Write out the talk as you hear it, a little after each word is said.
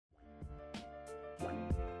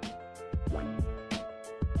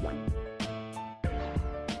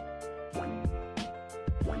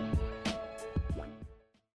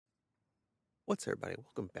What's everybody?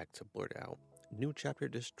 Welcome back to Blurred Out. New chapter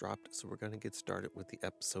just dropped, so we're going to get started with the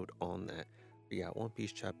episode on that. We got One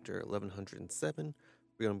Piece chapter 1107.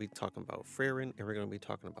 We're going to be talking about Frieren, and we're going to be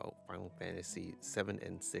talking about Final Fantasy VII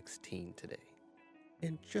and 16 today.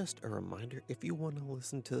 And just a reminder, if you want to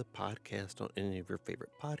listen to the podcast on any of your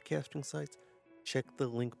favorite podcasting sites, check the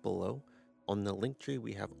link below. On the link tree,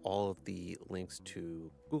 we have all of the links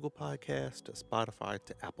to Google Podcasts, to Spotify,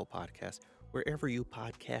 to Apple Podcasts, wherever you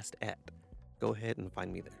podcast at. Go ahead and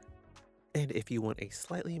find me there. And if you want a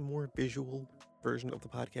slightly more visual version of the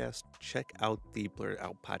podcast, check out the Blurred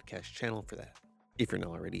Out podcast channel for that, if you're not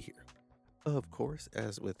already here. Of course,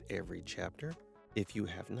 as with every chapter, if you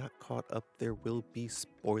have not caught up, there will be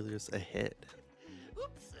spoilers ahead.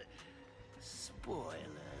 Oops. Spoilers.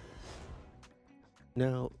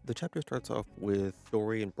 Now, the chapter starts off with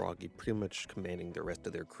Dory and Broggy pretty much commanding the rest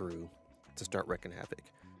of their crew to start wreaking havoc.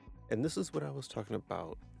 And this is what I was talking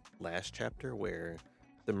about last chapter, where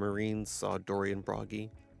the Marines saw Dory and Broggy,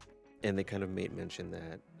 and they kind of made mention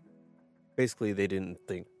that basically they didn't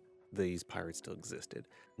think these pirates still existed.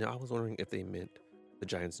 Now, I was wondering if they meant the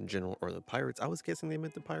giants in general or the pirates. I was guessing they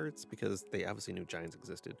meant the pirates because they obviously knew giants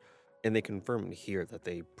existed. And they confirmed here that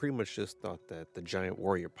they pretty much just thought that the giant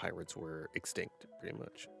warrior pirates were extinct, pretty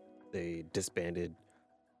much. They disbanded,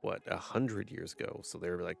 100 years ago. So they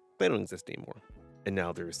were like, they don't exist anymore. And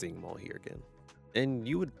now they're seeing them all here again. And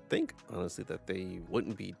you would think, honestly, that they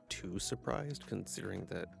wouldn't be too surprised, considering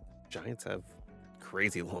that giants have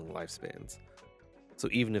crazy long lifespans. So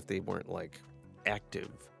even if they weren't, active,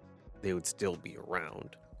 they would still be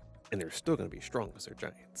around. And they're still going to be strong because they're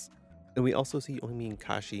giants. And we also see Omi and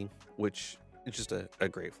Kashi, which is just a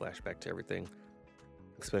great flashback to everything.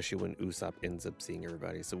 Especially when Usopp ends up seeing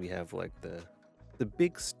everybody. So we have, the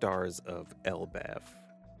big stars of Elbaf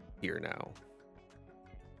here now.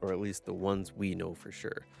 Or at least the ones we know for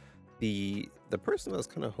sure. The person I was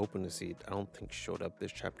kind of hoping to see, I don't think showed up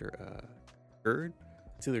this chapter, Gerd?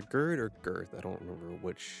 It's either Gerd or Girth, I don't remember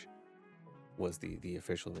which was the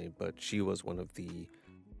official name, but she was one of the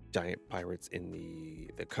giant pirates in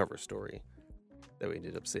the cover story that we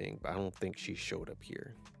ended up seeing, but I don't think she showed up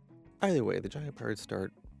here. Either way, the giant pirates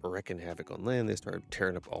start wreaking havoc on land, they start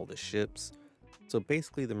tearing up all the ships. So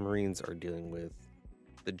basically the Marines are dealing with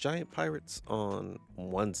the giant pirates on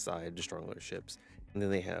one side destroying all their ships, and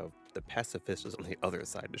then they have the pacifistas on the other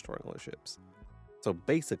side destroying all their ships. So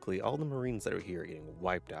basically, all the Marines that are here are getting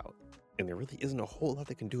wiped out, and there really isn't a whole lot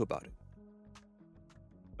they can do about it.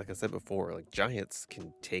 Like I said before, giants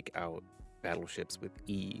can take out battleships with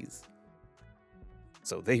ease.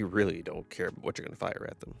 So they really don't care what you're going to fire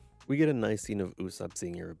at them. We get a nice scene of Usopp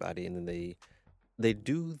seeing everybody, and then they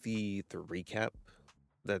do the recap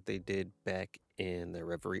that they did back in the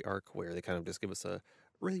Reverie arc, where they kind of just give us a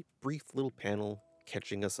really brief little panel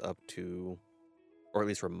catching us up to, or at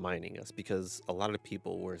least reminding us, because a lot of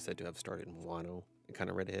people were said to have started in Wano and kind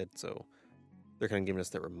of read ahead, so they're kind of giving us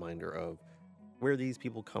that reminder of where these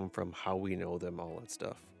people come from, how we know them, all that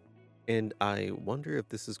stuff. And I wonder if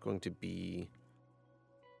this is going to be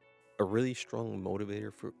a really strong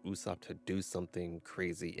motivator for Usopp to do something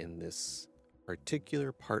crazy in this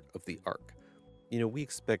particular part of the arc. We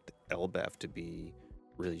expect Elbaf to be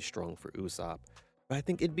really strong for Usopp, but I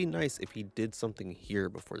think it'd be nice if he did something here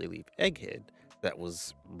before they leave Egghead that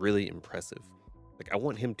was really impressive. I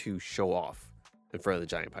want him to show off in front of the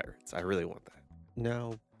giant pirates. I really want that.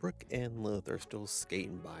 Now, Brook and Lilith are still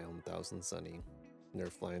skating by on Thousand Sunny, and they're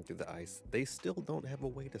flying through the ice. They still don't have a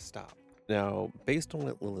way to stop. Now, based on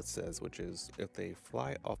what Lilith says, which is if they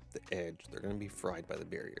fly off the edge, they're going to be fried by the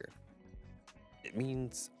barrier. It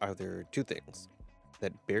means either two things.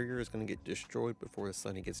 That barrier is going to get destroyed before the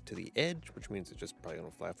Sunny gets to the edge, which means it's just probably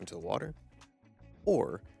going to fly off into the water.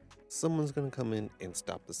 Or someone's going to come in and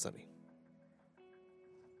stop the Sunny.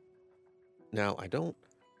 Now, I don't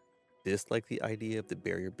dislike the idea of the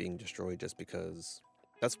barrier being destroyed just because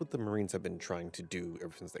that's what the Marines have been trying to do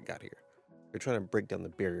ever since they got here. They're trying to break down the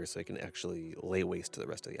barrier so they can actually lay waste to the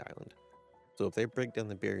rest of the island. So if they break down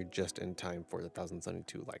the barrier just in time for the Thousand Sunny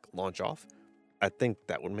to launch off, I think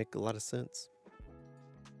that would make a lot of sense.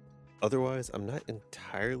 Otherwise, I'm not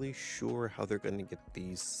entirely sure how they're going to get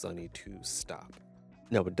these Sunny to stop.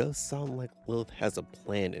 Now, it does sound like Lilith has a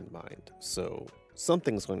plan in mind, so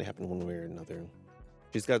something's going to happen one way or another.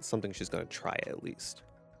 She's got something she's going to try at least,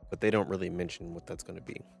 but they don't really mention what that's going to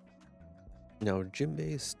be. Now,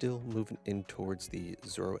 Jinbei is still moving in towards the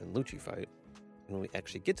Zoro and Lucci fight, and when we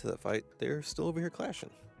actually get to that fight, they're still over here clashing.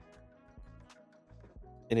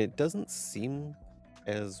 And it doesn't seem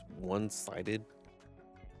as one-sided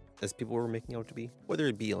as people were making out to be, whether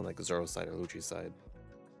it be on like Zoro's side or Lucci's side.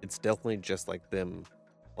 It's definitely just like them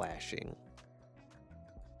clashing.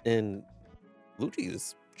 And Lucci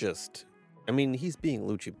is just, I mean, he's being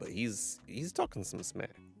Lucci, but he's talking some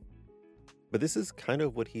smack. But this is kind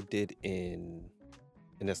of what he did in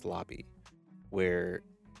this lobby, where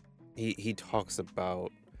he talks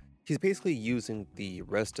about, he's basically using the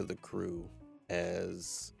rest of the crew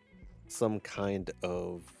as some kind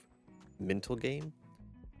of mental game,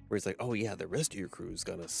 where he's like, oh yeah, the rest of your crew is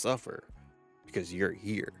gonna suffer because you're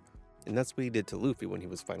here. And that's what he did to Luffy when he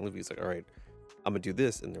was fighting Luffy. He's like, all right, I'm gonna do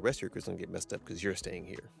this, and the rest of your crew's gonna get messed up because you're staying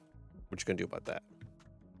here. What you gonna do about that?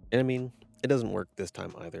 And I mean, it doesn't work this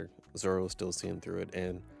time either. Zoro's still seeing through it,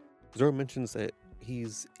 and Zoro mentions that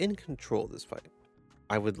he's in control of this fight.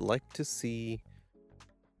 I would like to see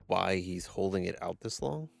why he's holding it out this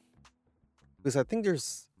long, because I think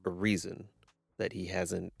there's a reason that he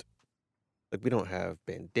hasn't. Like, we don't have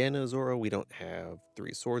Bandana Zoro, we don't have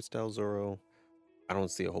Three Sword Style Zoro. I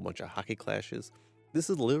don't see a whole bunch of hockey clashes. This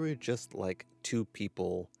is literally just like two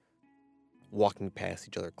people walking past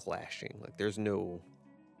each other clashing. Like, there's no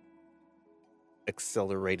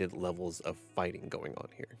accelerated levels of fighting going on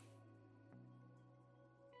here.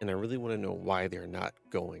 And I really want to know why they're not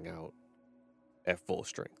going out at full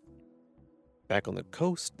strength. Back on the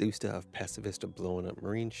coast, they used to have Pacifista blowing up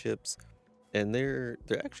marine ships, and they're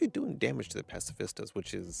actually doing damage to the Pacifistas,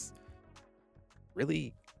 which is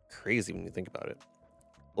really crazy when you think about it.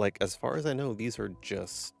 Like, as far as I know, these are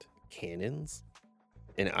just cannons,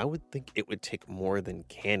 and I would think it would take more than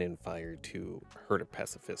cannon fire to hurt a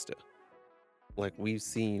Pacifista. Like, we've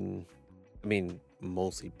seen, I mean,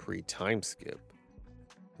 mostly pre-time skip,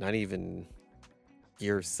 not even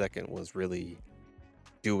Gear Second was really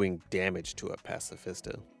doing damage to a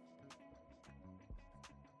Pacifista.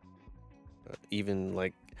 Even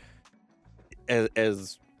like,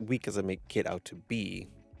 as weak as I make Kid out to be,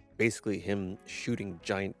 basically him shooting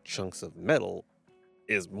giant chunks of metal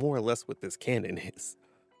is more or less what this cannon is.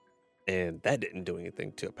 And that didn't do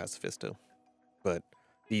anything to a Pacifista. But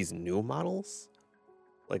these new models,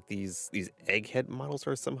 like these egghead models,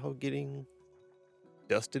 are somehow getting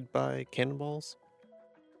dusted by cannonballs.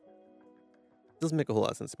 Doesn't make a whole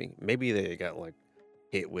lot of sense to me. Maybe they got like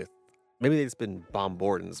hit with, maybe they've just been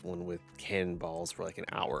bombarding this one with cannonballs for like an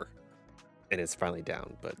hour and it's finally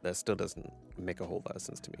down, but that still doesn't make a whole lot of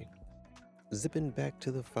sense to me. Zipping back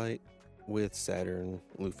to the fight with Saturn,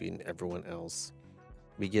 Luffy, and everyone else,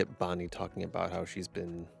 we get Bonnie talking about how she's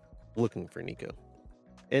been looking for Nico.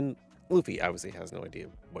 And Luffy obviously has no idea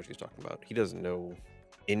what she's talking about. He doesn't know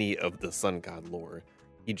any of the Sun God lore.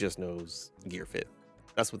 He just knows Gear 5th.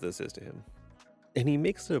 That's what this is to him. And he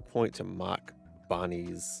makes it a point to mock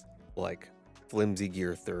Bonnie's like flimsy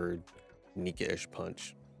Gear 3rd Nika-ish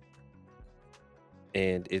punch.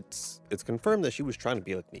 And it's confirmed that she was trying to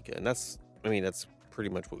be like Nika, and that's pretty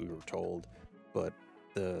much what we were told. But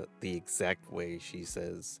the exact way she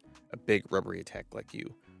says a big rubbery attack like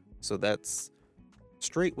you. So that's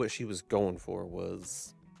straight what she was going for,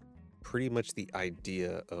 was pretty much the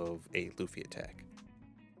idea of a Luffy attack.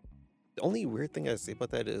 The only weird thing I say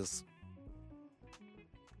about that is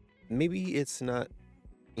maybe it's not,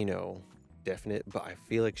 definite, but I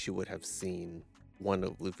feel like she would have seen one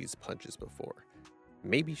of Luffy's punches before.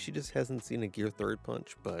 Maybe she just hasn't seen a Gear 3rd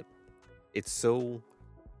punch, but it's so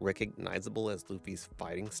recognizable as Luffy's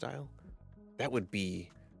fighting style. That would be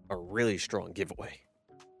a really strong giveaway.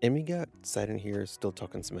 And we got Saturn here still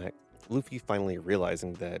talking smack. Luffy finally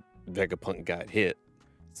realizing that Vegapunk got hit,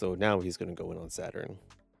 so now he's going to go in on Saturn.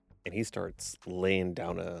 And he starts laying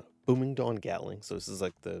down a Booming Dawn Gatling. So this is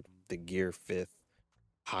like the Gear 5th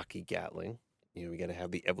hockey Gatling. We got to have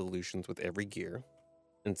the evolutions with every gear.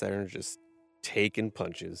 And Saturn's just taking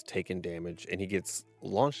punches, taking damage, and he gets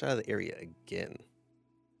launched out of the area again.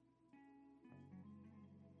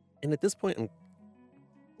 And at this point, I'm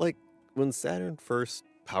like, when Saturn first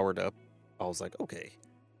powered up, I was like, okay,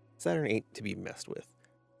 Saturn ain't to be messed with.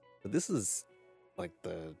 But this is like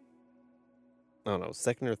the, I don't know,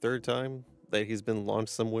 second or third time that he's been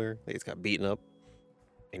launched somewhere, that he's got beaten up,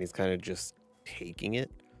 and he's kind of just taking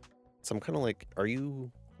it. So I'm kind of like,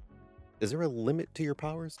 is there a limit to your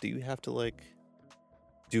powers? Do you have to like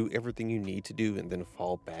do everything you need to do and then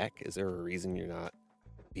fall back? Is there a reason you're not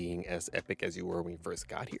being as epic as you were when you first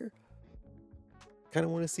got here? Kind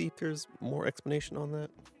of want to see if there's more explanation on that.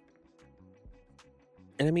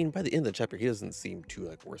 And I mean, by the end of the chapter, he doesn't seem too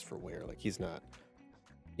like worse for wear. Like, he's not,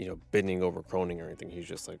 bending over, croning or anything. He's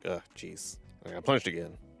just like, jeez, I got punched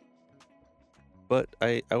again. But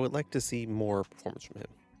I would like to see more performance from him.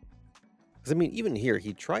 Because I mean, even here,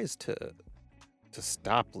 he tries to to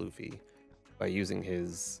stop Luffy by using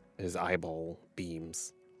his eyeball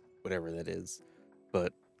beams, whatever that is.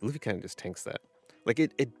 But Luffy kind of just tanks that. Like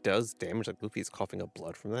it does damage, like Luffy is coughing up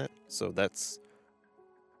blood from that. So that's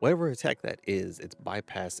whatever attack that is, it's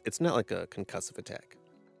bypass. It's not like a concussive attack,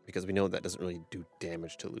 because we know that doesn't really do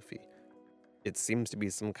damage to Luffy. It seems to be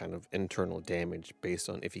some kind of internal damage based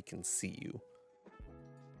on if he can see you.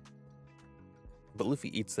 But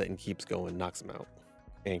Luffy eats that and keeps going, knocks him out.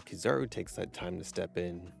 And Kizaru takes that time to step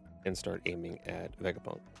in and start aiming at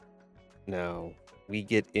Vegapunk. Now, we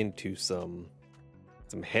get into some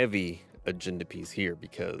heavy agenda piece here,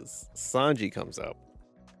 because Sanji comes out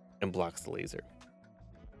and blocks the laser.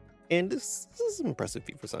 And this is an impressive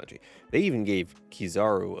feat for Sanji. They even gave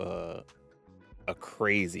Kizaru a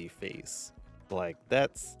crazy face. Like,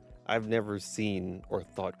 I've never seen or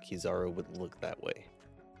thought Kizaru would look that way.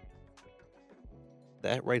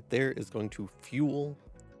 That right there is going to fuel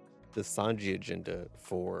the Sanji agenda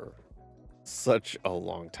for such a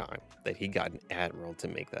long time, that he got an admiral to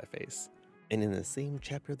make that face. And in the same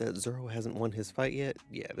chapter that Zoro hasn't won his fight yet,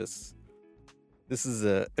 yeah, this is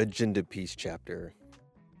a agenda piece chapter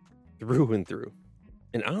through and through.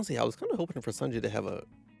 And honestly, I was kind of hoping for Sanji to have a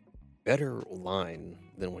better line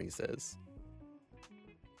than what he says.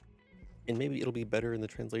 And maybe it'll be better in the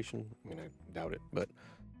translation. I mean, I doubt it, but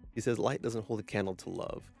he says, "Light doesn't hold a candle to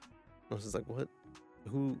love." And I was just like, what?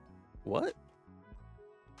 Who? What?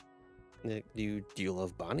 Do you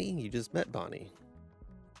love Bonnie? You just met Bonnie.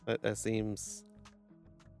 That seems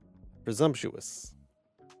presumptuous.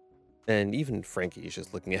 And even Frankie is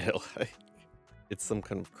just looking at it like it's some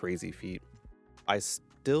kind of crazy feat. I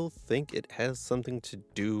still think it has something to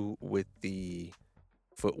do with the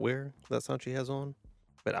footwear that Sanji has on.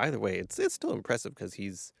 But either way, it's still impressive, because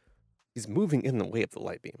he's moving in the way of the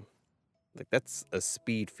light beam. Like, that's a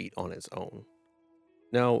speed feat on its own.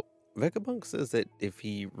 Now, Vegapunk says that if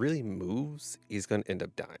he really moves, he's going to end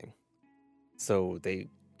up dying. So they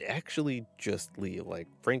actually just leave. Like,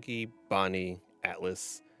 Frankie, Bonnie,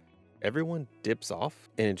 Atlas, everyone dips off,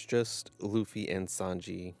 and it's just Luffy and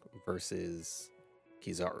Sanji versus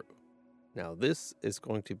Kizaru. Now, this is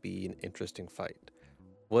going to be an interesting fight.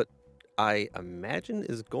 What I imagine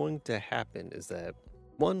is going to happen is that,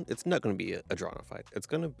 one, it's not going to be a drawn-out fight. It's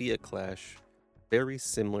going to be a clash very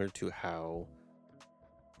similar to how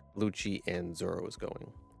Lucci and Zoro is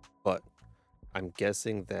going. But I'm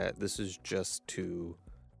guessing that this is just to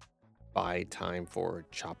buy time for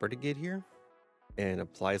Chopper to get here and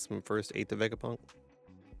apply some first aid to Vegapunk.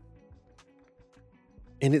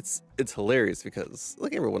 And it's hilarious, because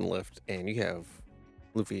like, everyone left and you have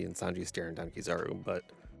Luffy and Sanji staring down Kizaru, but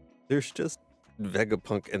there's just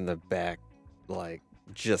Vegapunk in the back, like,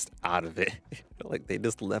 just out of it. Like, they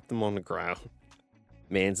just left him on the ground.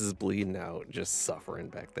 Mans is bleeding out, just suffering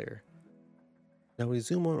back there. Now we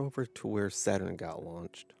zoom on over to where Saturn got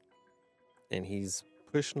launched, and he's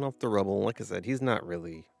pushing off the rubble. Like I said, he's not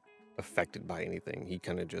really affected by anything. He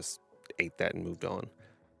kind of just ate that and moved on.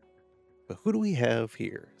 But who do we have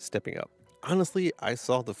here stepping up? Honestly, I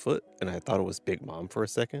saw the foot and I thought it was Big Mom for a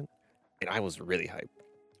second, and I was really hyped.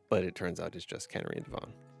 But it turns out it's just Canary and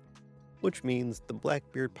Devon. Which means the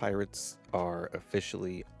Blackbeard pirates are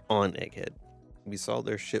officially on Egghead. We saw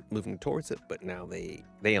their ship moving towards it, but now they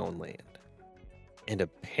own land. And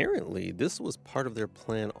apparently this was part of their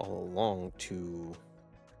plan all along, to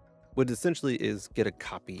what essentially is get a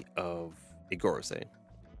copy of Igorose,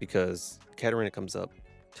 because Katarina comes up,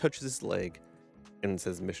 touches his leg, and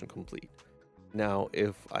says mission complete. Now,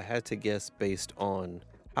 if I had to guess based on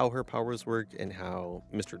how her powers work and how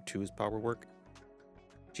Mr. 2's power work,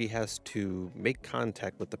 she has to make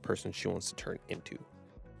contact with the person she wants to turn into.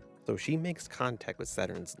 So she makes contact with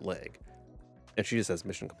Saturn's leg, and she just says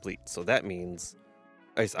mission complete. So that means,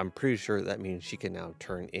 I'm pretty sure that means she can now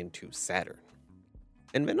turn into Saturn.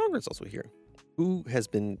 And Van Auger's also here, who has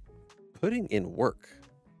been putting in work,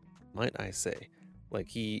 might I say. Like,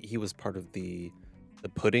 he was part of the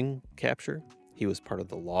pudding capture. He was part of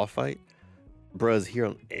the law fight. Bruh's here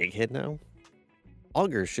on Egghead now.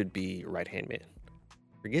 Auger should be right-hand man.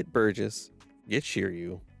 Forget Burgess, get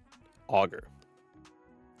Shiryu, Auger.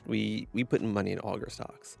 We putting money in Auger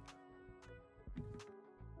stocks.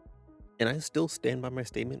 And I still stand by my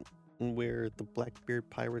statement where the Blackbeard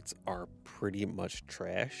pirates are pretty much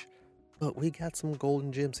trash, but we got some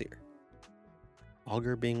golden gems here.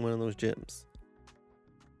 Auger being one of those gems.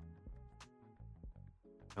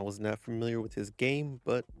 I was not familiar with his game,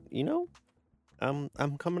 but you know,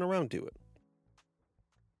 I'm coming around to it.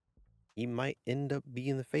 He might end up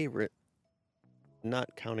being the favorite,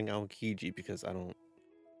 not counting Aokiji, because I don't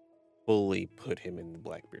fully put him in the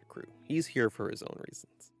Blackbeard crew. He's here for his own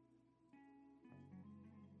reasons.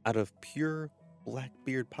 Out of pure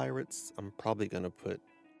Blackbeard pirates, I'm probably gonna put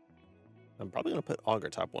Augur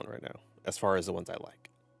top one right now, as far as the ones I like.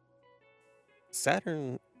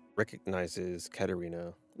 Saturn recognizes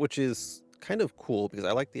Katarina, which is kind of cool because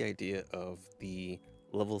I like the idea of the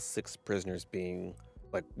level 6 prisoners being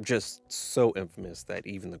like just so infamous that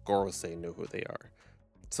even the Gorosei know who they are.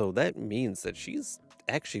 So that means that she's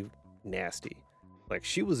actually nasty. Like,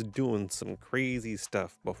 she was doing some crazy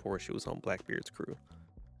stuff before she was on Blackbeard's crew.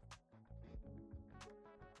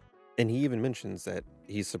 And he even mentions that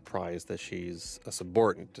he's surprised that she's a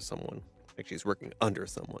subordinate to someone, like she's working under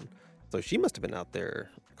someone. So she must have been out there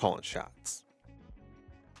calling shots.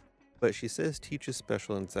 But she says Teach is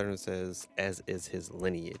special, and Saturn says, as is his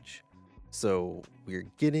lineage. So we're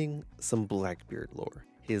getting some Blackbeard lore,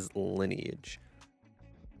 his lineage.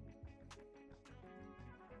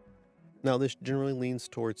 Now, this generally leans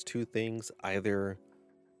towards two things. Either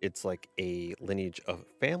it's like a lineage of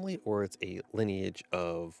family, or it's a lineage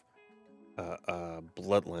of a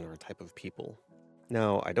bloodline or a type of people.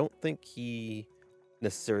 Now, I don't think he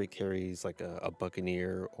necessarily carries like a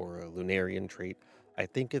buccaneer or a Lunarian trait. I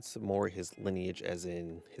think it's more his lineage, as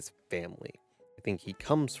in his family. I think he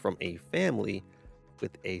comes from a family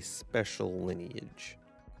with a special lineage.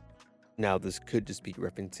 Now, this could just be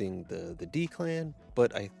referencing the D clan,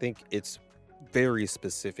 but I think it's very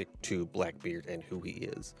specific to Blackbeard and who he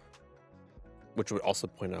is. Which would also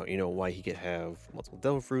point out, why he could have multiple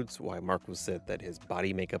devil fruits, why Marcus said that his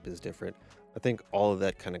body makeup is different. I think all of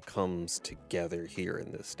that kind of comes together here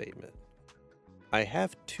in this statement. I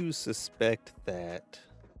have to suspect that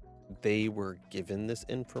they were given this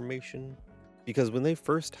information because when they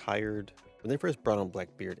first brought on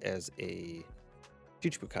Blackbeard as a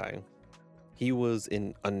Chichibukai, he was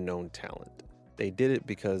an unknown talent. They did it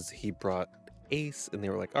because he brought Ace, and they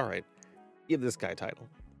were like, all right, give this guy a title.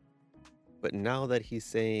 But now that he's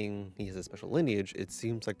saying he has a special lineage, it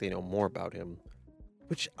seems like they know more about him,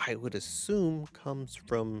 which I would assume comes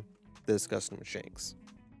from the discussion with Shanks.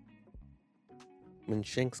 When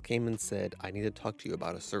Shanks came and said, I need to talk to you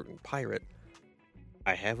about a certain pirate,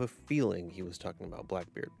 I have a feeling he was talking about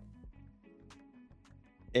Blackbeard.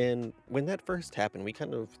 And when that first happened, we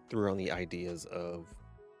kind of threw on the ideas of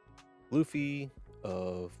Luffy,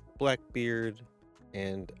 of Blackbeard,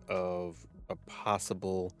 and of a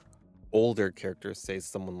possible older character, say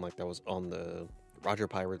someone like that was on the Roger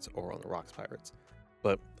Pirates or on the Rocks Pirates.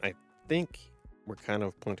 But I think we're kind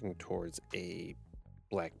of pointing towards a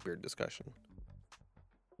Blackbeard discussion.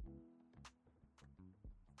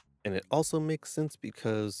 And it also makes sense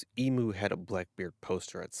because Emu had a Blackbeard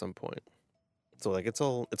poster at some point. So like it's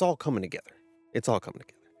all coming together. It's all coming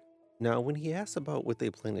together. Now, when he asks about what they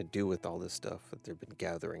plan to do with all this stuff that they've been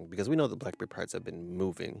gathering, because we know the Blackbeard pirates have been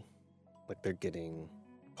moving, like they're getting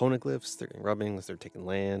poneglyphs, they're getting rubbings, they're taking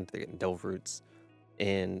land, they're getting devil fruits,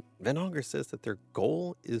 and Van Augur says that their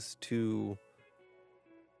goal is to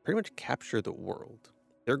pretty much capture the world.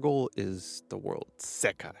 Their goal is the world,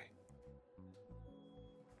 Sekai.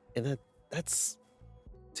 And that's,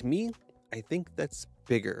 to me, I think that's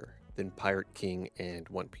bigger than Pirate King and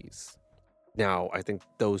One Piece. Now, I think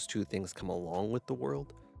those two things come along with the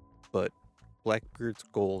world, but Blackbeard's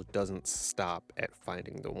goal doesn't stop at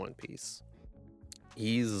finding the One Piece.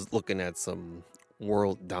 He's looking at some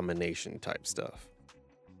world domination type stuff.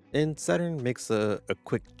 And Saturn makes a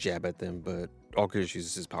quick jab at them, but Augur just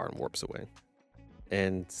uses his power and warps away.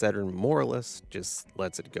 And Saturn more or less just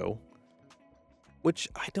lets it go. Which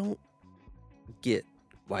I don't get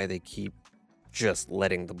why they keep just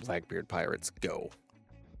letting the Blackbeard pirates go.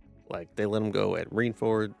 Like, they let them go at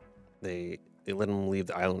Marineford. They let them leave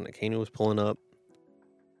the island that Kano was pulling up.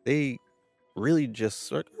 They really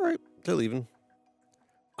just like, all right, they're leaving.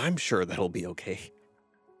 I'm sure that'll be okay.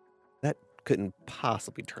 That couldn't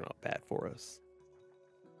possibly turn out bad for us.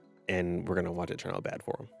 And we're going to watch it turn out bad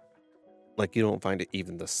for them. Like, you don't find it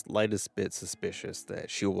even the slightest bit suspicious that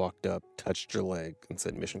she walked up, touched your leg, and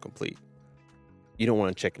said mission complete. You don't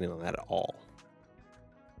want to check in on that at all.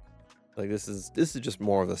 Like, this is just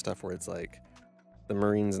more of the stuff where it's like the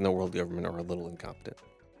Marines and the world government are a little incompetent.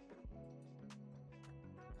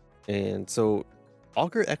 And so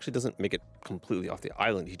Augur actually doesn't make it completely off the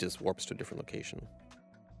island. He just warps to a different location.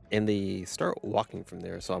 And they start walking from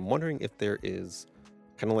there. So I'm wondering if there is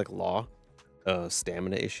kind of like law,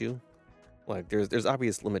 stamina issue. Like, there's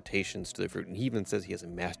obvious limitations to the fruit, and he even says he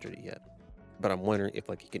hasn't mastered it yet. But I'm wondering if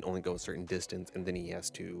like he can only go a certain distance and then he has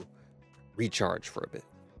to recharge for a bit.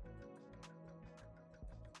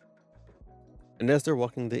 And as they're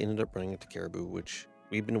walking, they ended up running into Caribou, which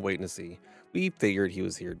we've been waiting to see. We figured he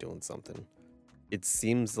was here doing something. It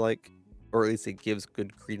seems like or at least it gives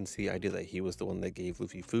good credence to the idea that he was the one that gave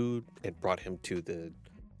Luffy food and brought him to the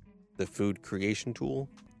food creation tool.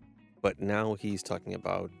 But now he's talking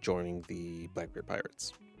about joining the Blackbeard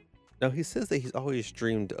Pirates. Now he says that he's always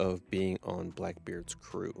dreamed of being on Blackbeard's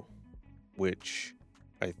crew, which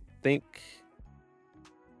I think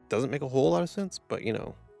doesn't make a whole lot of sense, but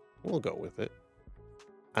we'll go with it.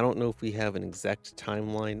 I don't know if we have an exact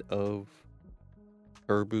timeline of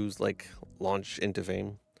Caribou's launch into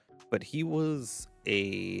fame, but he was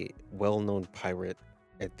a well-known pirate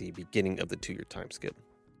at the beginning of the 2-year time skip.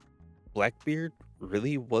 Blackbeard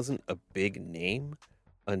really wasn't a big name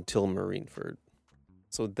until Marineford.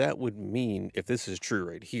 So that would mean, if this is true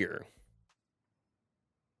right here,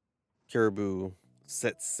 Caribou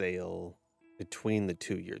set sail between the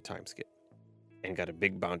 2-year time skip and got a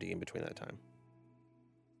big bounty in between that time.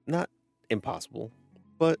 Not impossible,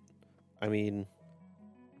 but I mean,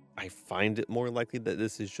 I find it more likely that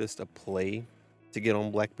this is just a play to get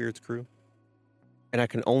on Blackbeard's crew. And I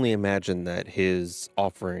can only imagine that his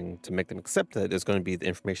offering to make them accept that is going to be the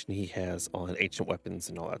information he has on ancient weapons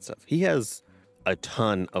and all that stuff. He has a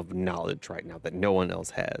ton of knowledge right now that no one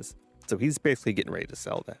else has. So he's basically getting ready to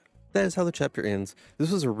sell that. That is how the chapter ends.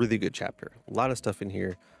 This was a really good chapter. A lot of stuff in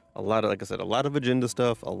here. A lot of, like I said, a lot of agenda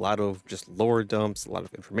stuff, a lot of just lore dumps, a lot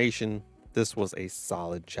of information. This was a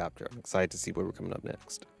solid chapter. I'm excited to see where we're coming up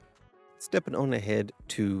next. Stepping on ahead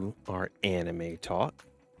to our anime talk.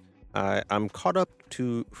 I'm caught up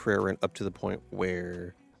to Frieren up to the point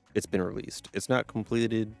where it's been released. It's not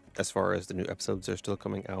completed as far as the new episodes are still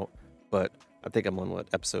coming out, but I think I'm on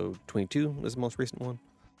episode 22 is the most recent one.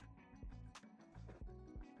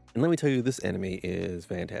 And let me tell you, this anime is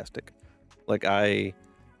fantastic.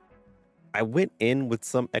 I went in with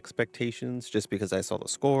some expectations just because I saw the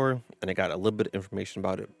score and I got a little bit of information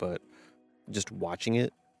about it, but just watching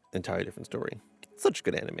it, entirely different story. Such a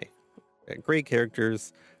good anime. Great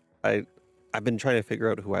characters. I've been trying to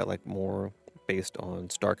figure out who I like more based on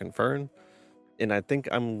Stark and Fern, and I think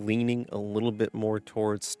I'm leaning a little bit more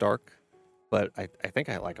towards Stark, but I think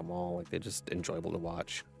I like them all. They're just enjoyable to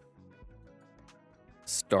watch.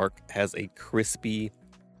 Stark has a crispy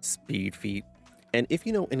speed feat, and if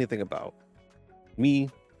you know anything about me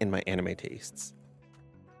and my anime tastes,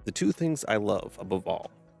 the two things I love above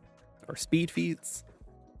all are speed feats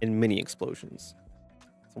and mini explosions.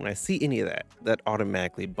 So when I see any of that, that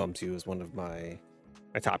automatically bumps you as one of my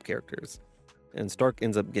top characters. And Stark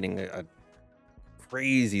ends up getting a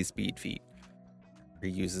crazy speed feat. He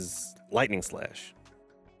uses lightning slash,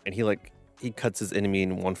 and he cuts his enemy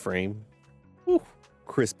in one frame. Whew,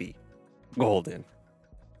 crispy, golden.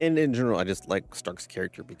 And in general, I just like Stark's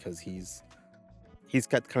character because he's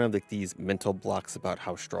got kind of these mental blocks about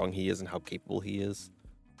how strong he is and how capable he is.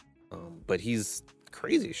 But he's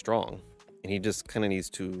crazy strong, and he just kind of needs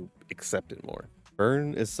to accept it more.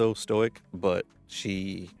 Fern is so stoic, but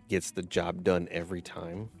she gets the job done every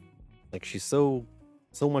time. She's so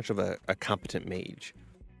much of a competent mage,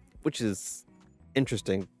 which is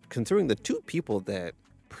interesting considering the two people that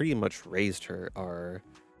pretty much raised her are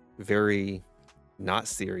very not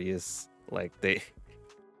serious.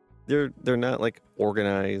 They're not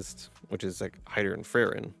organized, which is Hyder and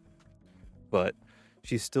Frieren, but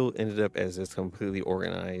she still ended up as this completely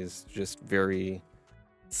organized, just very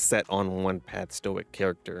set on one path stoic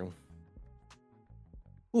character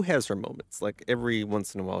who has her moments. Every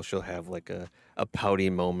once in a while she'll have a pouty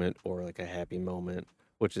moment or a happy moment,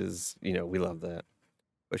 which is, we love that.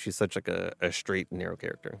 But she's such a straight and narrow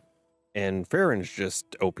character. And Frieren's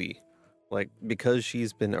just OP. Because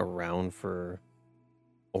she's been around for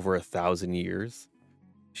over 1,000 years,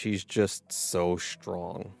 she's just so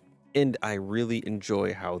strong. And I really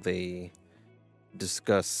enjoy how they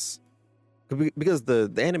discuss, because the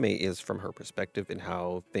anime is from her perspective and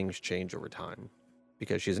how things change over time,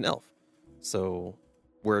 because she's an elf. So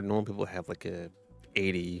where normal people have a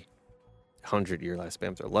 80, 100-year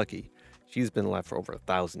lifespan if they're lucky, she's been alive for over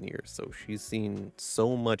 1,000 years. So she's seen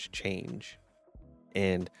so much change.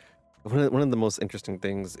 And one of the most interesting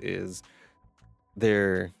things is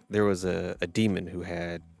there was a demon who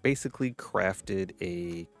had basically crafted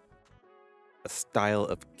a style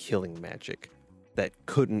of killing magic that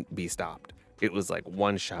couldn't be stopped. It was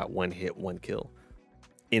one shot, one hit, one kill,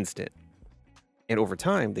 instant. And over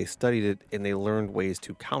time, they studied it and they learned ways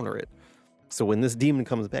to counter it. So when this demon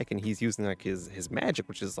comes back and he's using his magic,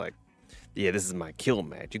 which is yeah, this is my kill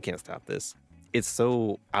match, you can't stop this. It's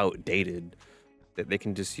so outdated that they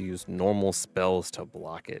can just use normal spells to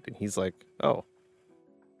block it. And he's oh,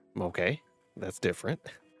 okay, that's different.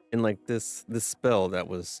 And this spell that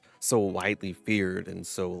was so widely feared and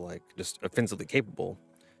so just offensively capable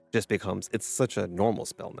just becomes, it's such a normal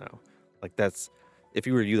spell now. Like that's, if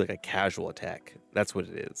you were to do like a casual attack, that's what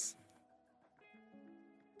it is.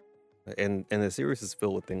 And the series is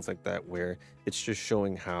filled with things like that where it's just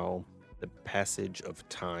showing how the passage of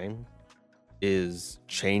time is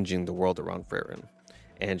changing the world around Frieren.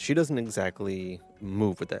 And she doesn't exactly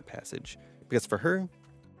move with that passage. Because for her,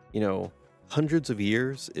 hundreds of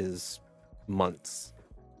years is months.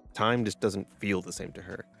 Time just doesn't feel the same to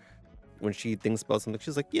her. When she thinks about something,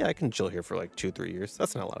 she's like, yeah, I can chill here for like 2-3 years.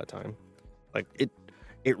 That's not a lot of time. Like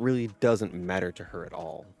it really doesn't matter to her at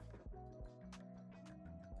all.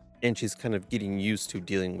 And she's kind of getting used to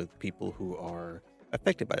dealing with people who are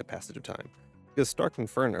affected by the passage of time. Because Stark and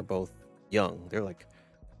Fern are both young. They're like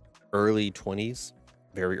early 20s,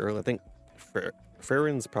 very early. I think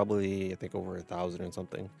Frieren's probably, over 1,000 or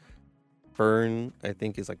something. Fern, I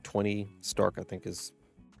think, is like 20. Stark, I think, is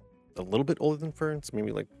a little bit older than Fern, so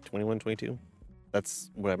maybe like 21, 22.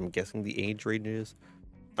 That's what I'm guessing the age range is.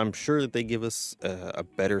 I'm sure that they give us a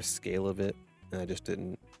better scale of it, and I just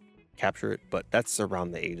didn't capture it, but that's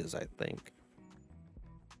around the ages, I think.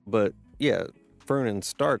 But yeah, Fern and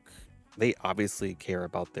Stark, they obviously care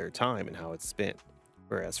about their time and how it's spent,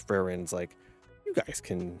 whereas Frieren's like, you guys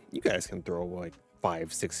can throw like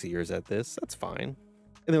 5-6 years at this, that's fine.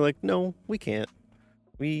 And they're like, no, we can't.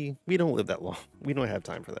 We don't live that long. We don't have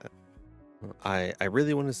time for that. I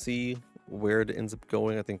really want to see where it ends up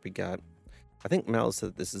going. I think Mal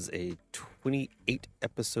said this is a 28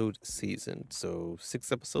 episode season, so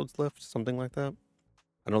 6 episodes left, something like that.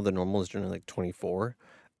 I know the normal is generally like 24.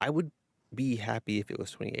 I would be happy if it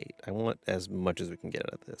was 28. I want as much as we can get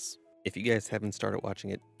out of this. If you guys haven't started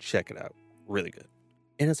watching it, check it out. Really good.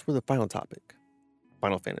 And as for the final topic,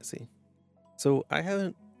 Final Fantasy. So I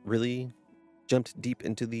haven't really jumped deep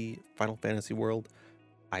into the Final Fantasy world.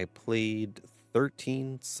 I played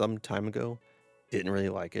 13 some time ago, didn't really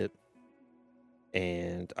like it.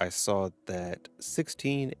 And I saw that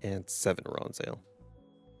 16 and 7 were on sale.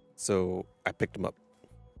 So I picked them up.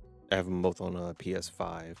 I have them both on a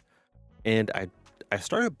PS5. And I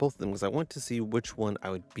started both of them because I wanted to see which one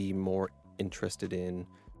I would be more interested in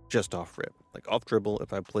just off rip. Like off dribble,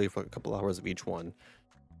 if I play for a couple hours of each one,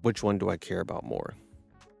 which one do I care about more?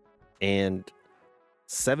 And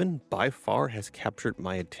 7 by far has captured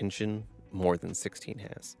my attention more than 16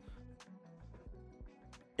 has.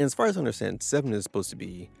 And as far as I understand, 7 is supposed to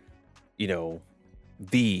be,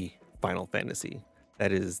 the Final Fantasy.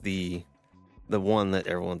 That is the one that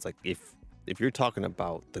everyone's like, if you're talking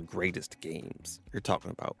about the greatest games, you're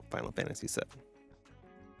talking about Final Fantasy VII.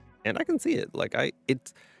 And I can see it. Like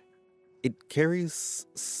it carries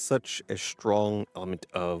such a strong element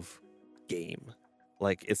of game.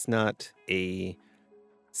 Like it's not a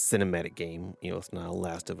cinematic game. It's not a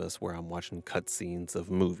Last of Us where I'm watching cutscenes of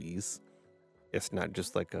movies. It's not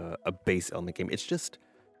just like a base element game. It's just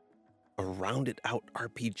a rounded out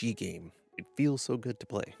RPG game. It feels so good to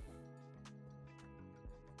play.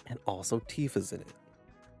 And also Tifa's in it.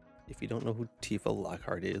 If you don't know who Tifa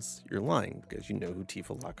Lockhart is, you're lying because you know who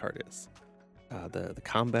Tifa Lockhart is. The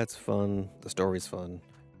combat's fun. The story's fun.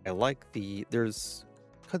 I like there's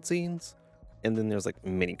cutscenes and then there's like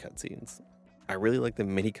mini cutscenes. I really like the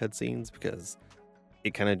mini cutscenes because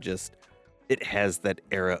it kind of it has that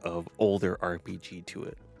era of older RPG to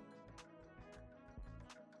it.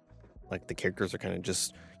 Like the characters are kind of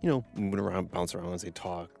just, moving around, bounce around as they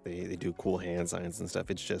talk. They do cool hand signs and stuff.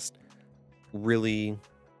 It's just really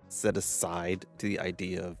set aside to the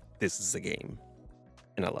idea of this is a game.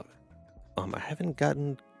 And I love it. I haven't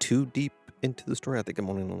gotten too deep into the story. I think I'm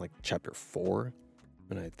only on like chapter 4.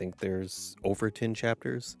 And I think there's over 10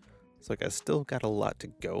 chapters. So like I still got a lot to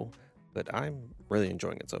go. But I'm really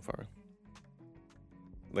enjoying it so far.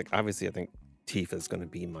 Like obviously I think Tifa is going to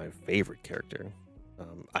be my favorite character.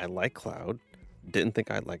 I like Cloud. Didn't think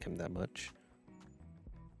I'd like him that much.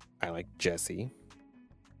 I like Jessie.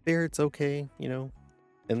 Barrett's okay,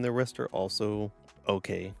 and the rest are also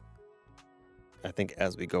okay. I think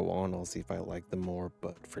as we go on, I'll see if I like them more,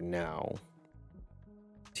 but for now,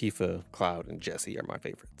 Tifa, Cloud, and Jessie are my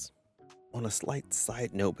favorites. On a slight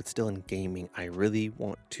side note, but still in gaming, I really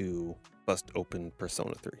want to bust open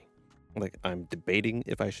Persona 3. Like, I'm debating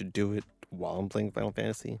if I should do it while I'm playing Final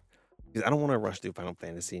Fantasy, because I don't want to rush through Final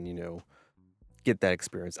Fantasy and, get that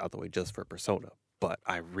experience out the way just for Persona, but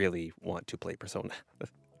I really want to play Persona.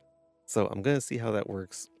 So I'm going to see how that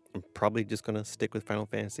works. I'm probably just going to stick with Final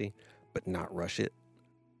Fantasy, but not rush it,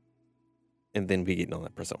 and then be getting on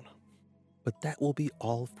that Persona. But that will be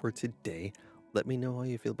all for today. Let me know how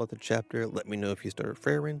you feel about the chapter. Let me know if you started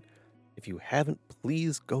Frieren. If you haven't,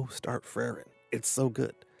 please go start Frieren. It's so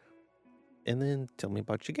good. And then tell me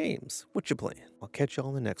about your games. What you playing? I'll catch y'all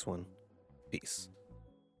in the next one. Peace.